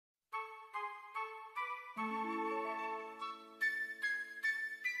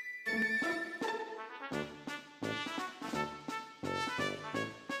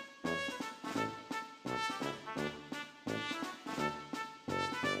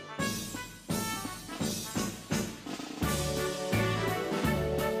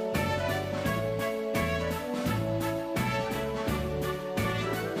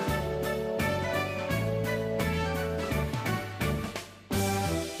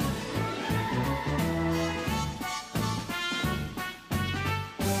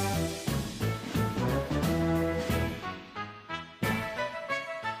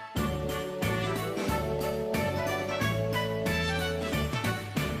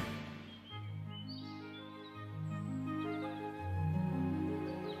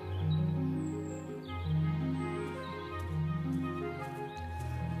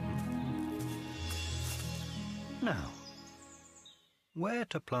Now, where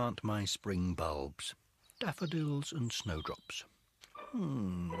to plant my spring bulbs? Daffodils and snowdrops.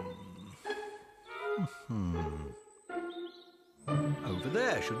 Over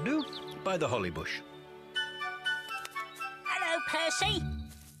there should do, by the holly bush. Hello, Percy.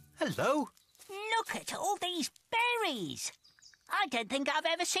 Hello. Look at all these berries. I don't think I've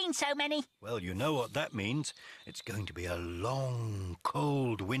ever seen so many. Well, you know what that means. It's going to be a long,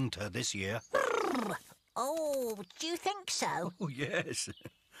 cold winter this year. Oh, do you think so? Oh, yes.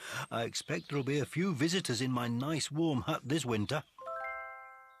 I expect there'll be a few visitors in my nice warm hut this winter.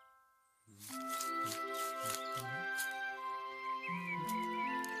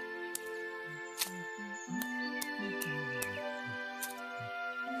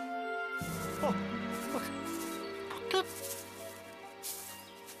 Oh, what the...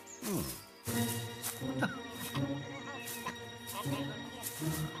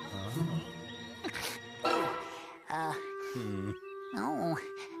 Oh,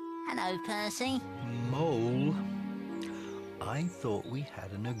 hello, Percy. Mole? I thought we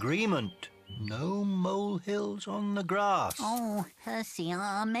had an agreement. No molehills on the grass. Oh, Percy,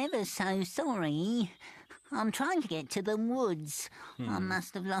 I'm ever so sorry. I'm trying to get to the woods. I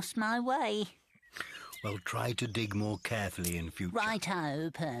must have lost my way. Well, try to dig more carefully in future. Righto,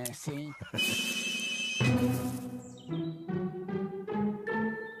 Percy.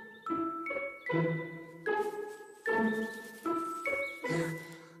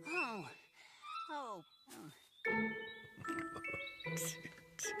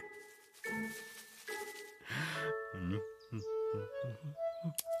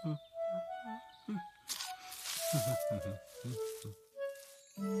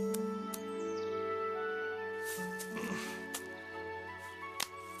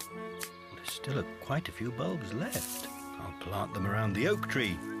 There's still quite a few bulbs left. I'll plant them around the oak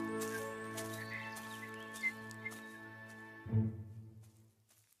tree.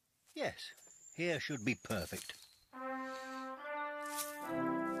 Yes, here should be perfect.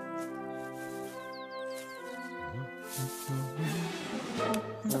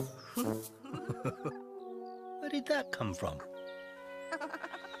 Where did that come from?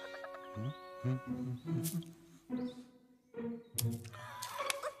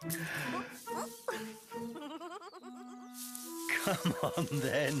 Come on,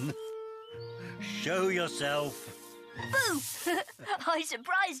 then. Show yourself. Boo! I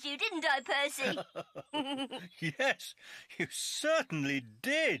surprised you, didn't I, Percy? Yes, you certainly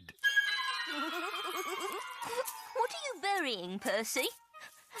did. What are you burying, Percy?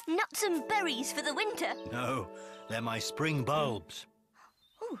 Nuts and berries for the winter? No, they're my spring bulbs.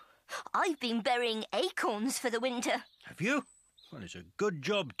 Ooh, I've been burying acorns for the winter. Have you? Well, it's a good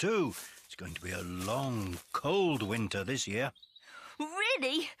job, too. It's going to be a long, cold winter this year.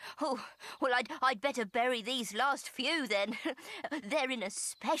 Really? Oh, well, I'd better bury these last few, then. They're in a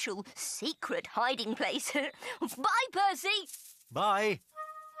special, secret hiding place. Bye, Percy! Bye.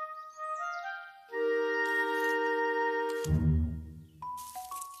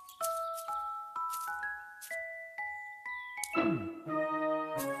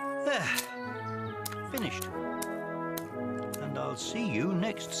 There. Finished. And I'll see you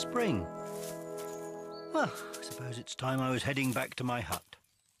next spring. Well, I suppose it's time I was heading back to my hut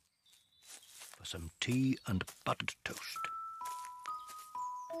for some tea and buttered toast.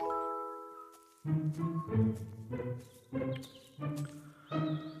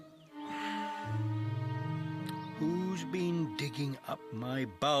 Who's been digging up my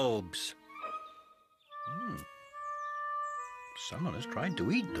bulbs? Someone has tried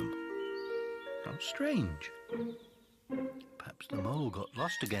to eat them. How strange. Perhaps the mole got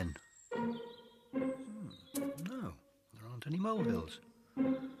lost again. No, there aren't any molehills.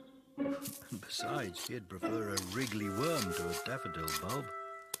 And besides, he'd prefer a wriggly worm to a daffodil bulb.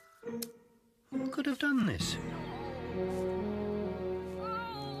 Who could have done this?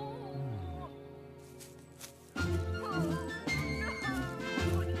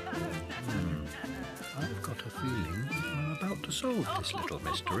 I've got a feeling I'm about to solve this little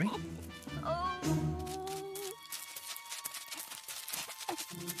mystery.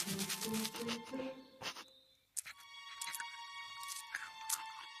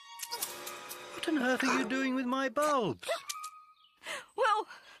 What on earth are you doing with my bulbs? Well,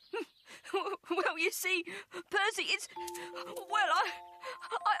 you see, Percy, it's... Well,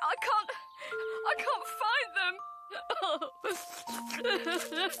 I can't find them.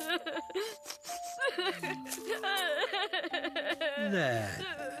 There.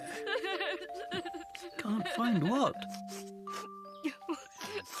 Can't find what?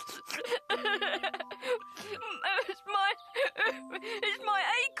 It's my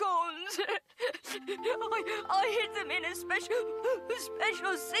acorns. I I hid them in a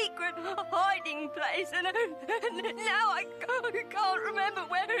special secret hiding place, and now I can't remember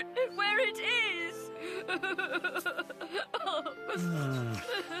where it is. Oh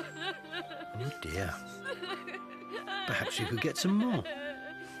dear. Perhaps you could get some more.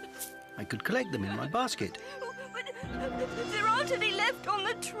 I could collect them in my basket. But there aren't any left on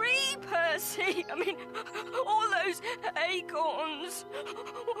the tree, Percy. I mean, all those acorns.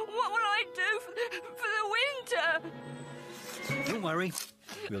 What will I do for the winter? Don't worry.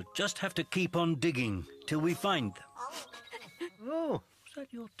 We'll just have to keep on digging till we find them. Oh, is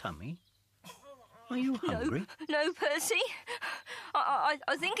that your tummy? Are you hungry? No, Percy. I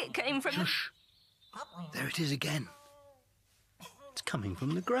think it came from... Shush. There it is again. It's coming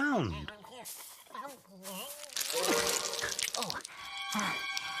from the ground.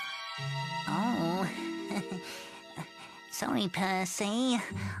 Oh. Sorry, Percy.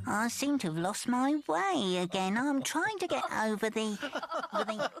 I seem to have lost my way again. I'm trying to get over the...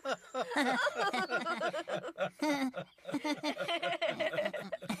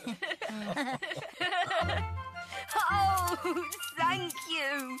 Oh, thank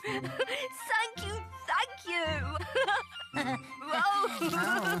you. Thank you.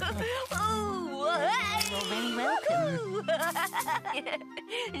 You're very welcome.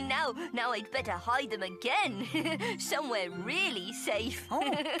 Now I'd better hide them again. Somewhere really safe. Oh,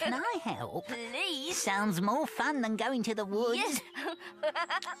 can I help? Please? Sounds more fun than going to the woods. Yes.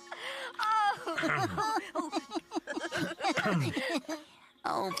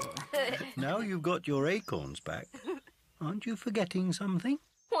 Oh. Now you've got your acorns back, aren't you forgetting something?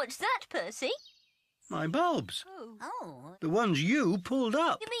 What's that, Percy? My bulbs. Oh. The ones you pulled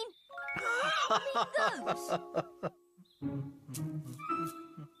up. You mean those?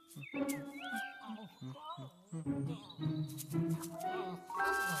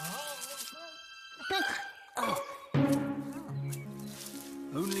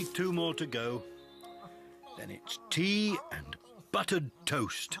 Only 2 more to go. Then it's tea and buttered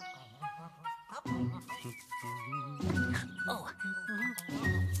toast. Oh.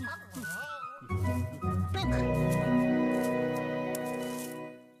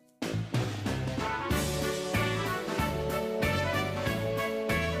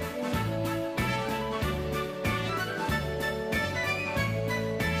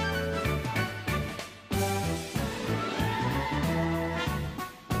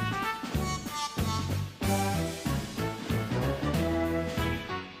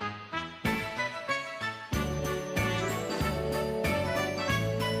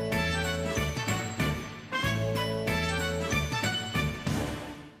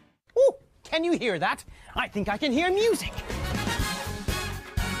 Can you hear that? I think I can hear music.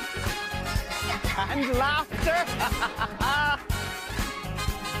 And laughter.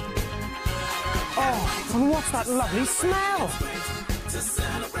 Oh, and what's that lovely smell?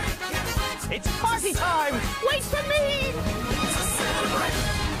 It's party time! Wait for me!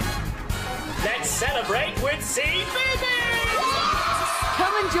 Let's celebrate with Cbeebies!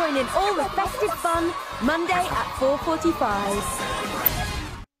 Come and join in all the festive fun, Monday at 4:45.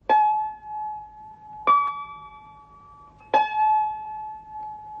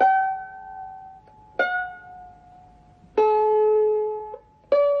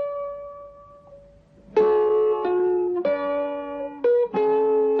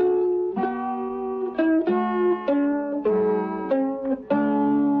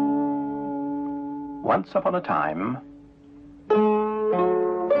 Once upon a time,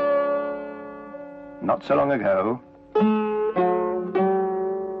 not so long ago,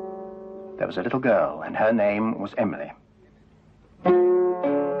 there was a little girl, and her name was Emily.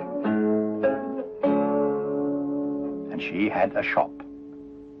 And she had a shop.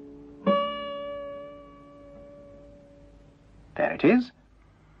 There it is.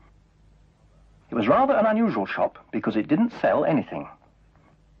 It was rather an unusual shop because it didn't sell anything.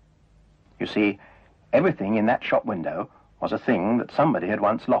 You see, everything in that shop window was a thing that somebody had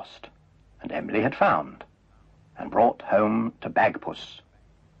once lost, and Emily had found, and brought home to Bagpuss.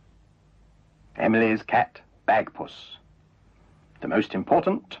 Emily's cat, Bagpuss. The most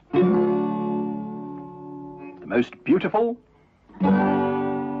important, the most beautiful,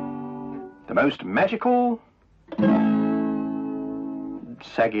 the most magical,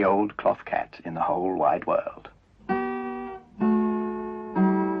 saggy old cloth cat in the whole wide world.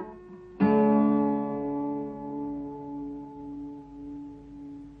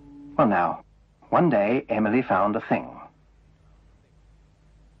 Well now, one day Emily found a thing.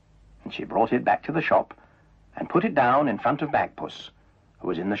 And she brought it back to the shop and put it down in front of Bagpuss, who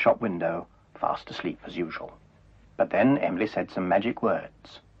was in the shop window, fast asleep as usual. But then Emily said some magic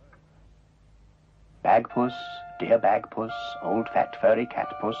words. Bagpuss, dear Bagpuss, old fat furry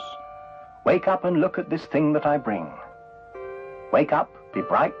catpuss, wake up and look at this thing that I bring. Wake up, be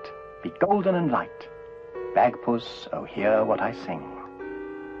bright, be golden and light. Bagpuss, oh hear what I sing.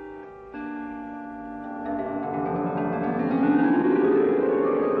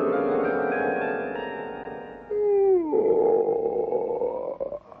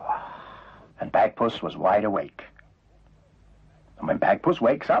 And Bagpuss was wide awake. And when Bagpuss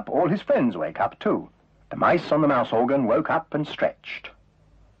wakes up, all his friends wake up too. The mice on the mouse organ woke up and stretched.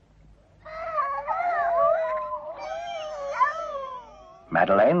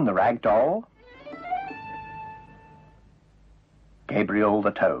 Madeleine, the rag doll. Gabriel,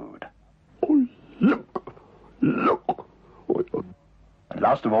 the toad. Look. And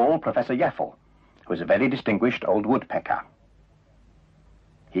last of all, Professor Yaffle, who was a very distinguished old woodpecker.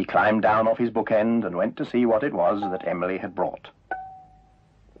 He climbed down off his bookend and went to see what it was that Emily had brought.